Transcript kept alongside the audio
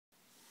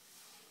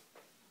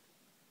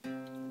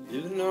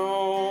Living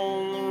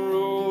on the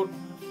road,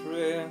 my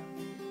friend,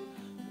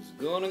 is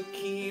gonna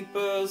keep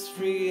us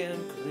free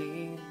and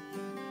clean.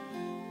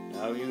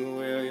 Now you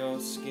wear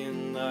your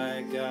skin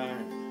like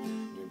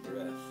iron, your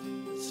breath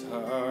as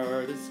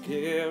hard as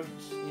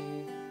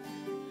kerosene.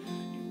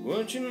 You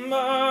weren't your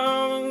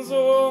mama's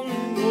only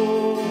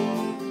boy,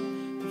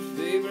 your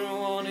favorite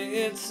one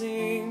it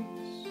seems.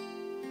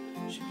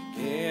 She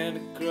began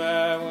to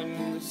cry when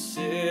you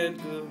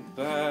said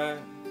goodbye,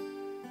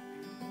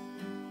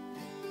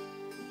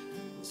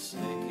 and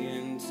sank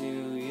into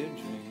your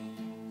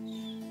dreams.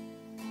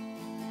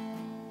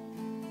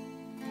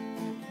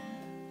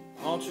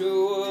 Pancho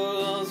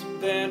was a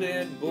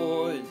bandit,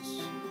 boys,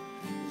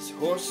 his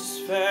horse as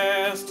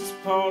fast as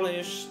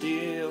polished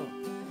steel.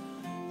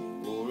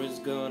 He wore his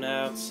gun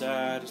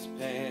outside his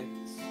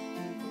pants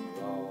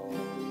for all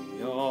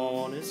the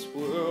honest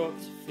world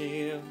to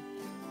feel.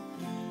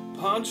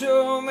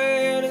 Pancho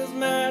made his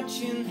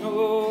matching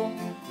hole,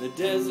 the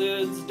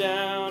deserts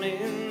down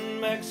in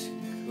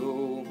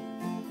Mexico.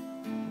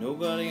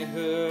 Nobody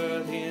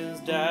heard his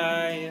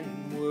dying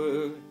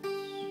words,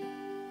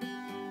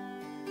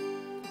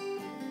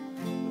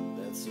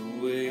 but that's the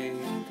way it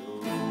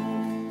goes.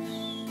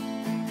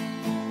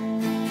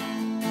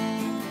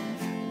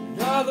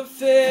 Another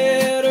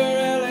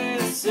Federal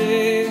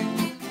essay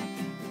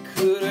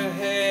could have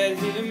had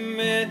him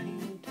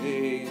any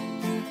day.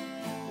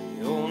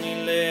 They only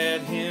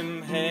let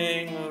him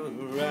hang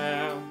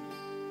around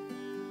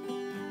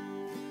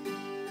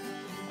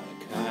out of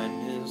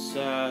kindness,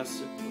 I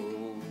suppose.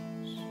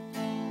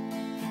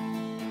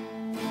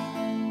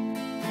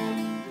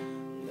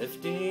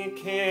 Lefty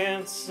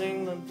can't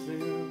sing the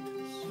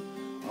blues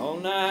all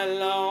night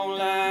long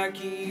like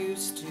he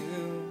used to.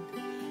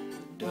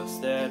 The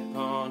dust that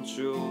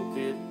Pancho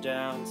bit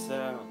down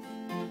south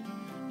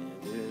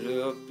ended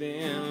up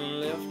in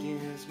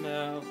Lefty's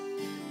mouth.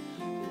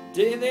 The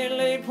day they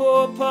laid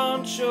poor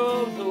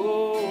Pancho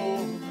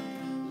low,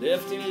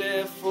 Lefty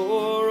left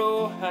for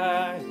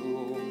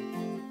Ohio,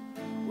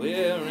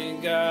 where he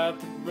got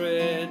the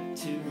bread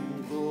to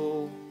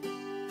go.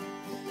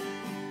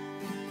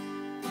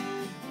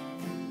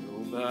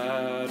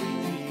 Nobody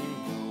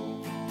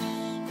knows.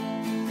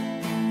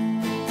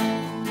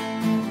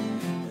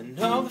 And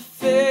all the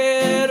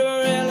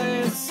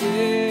Federalists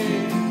say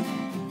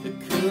they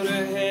could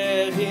have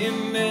had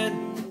him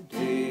any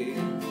day.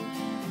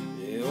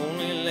 They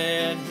only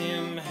let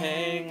him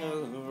hang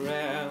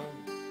around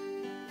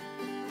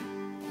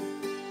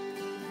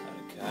out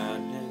of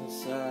kindness,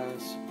 I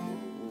suppose.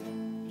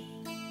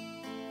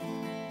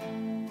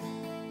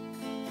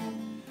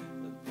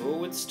 The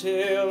poets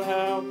tell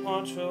how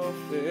Pancho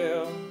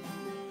fell.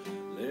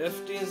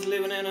 Lefty's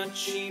living in a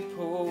cheap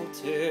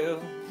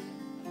hotel.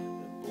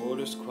 The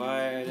border's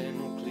quiet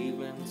and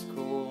Cleveland's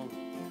cold,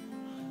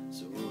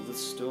 so the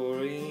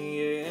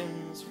story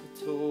ends,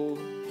 we're told.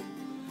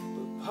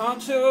 But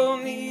Pancho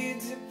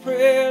needs your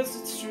prayers,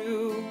 it's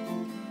true.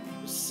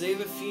 We'll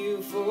save a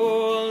few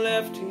for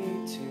Lefty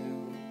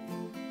too.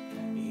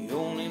 He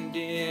only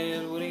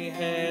did what he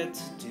had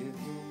to do.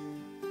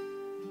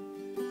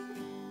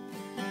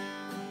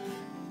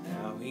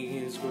 Now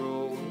he's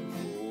growing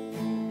old.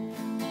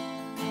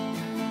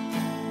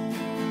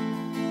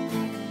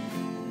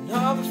 And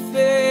all the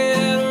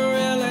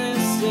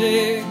Federalists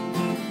say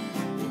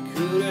they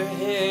could have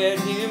had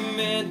him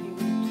any.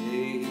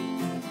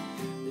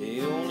 They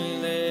only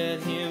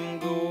let him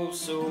go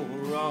so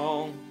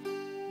wrong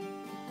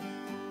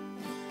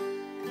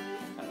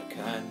out of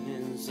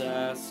kindness,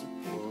 I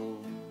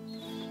suppose.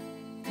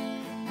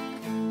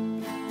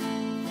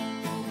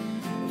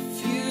 A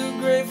few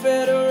great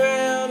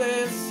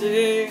Federalists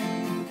say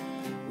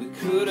we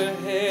could have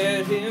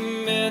had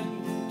him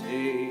any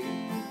day.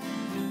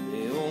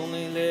 They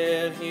only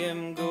let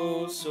him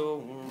go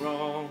so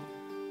wrong.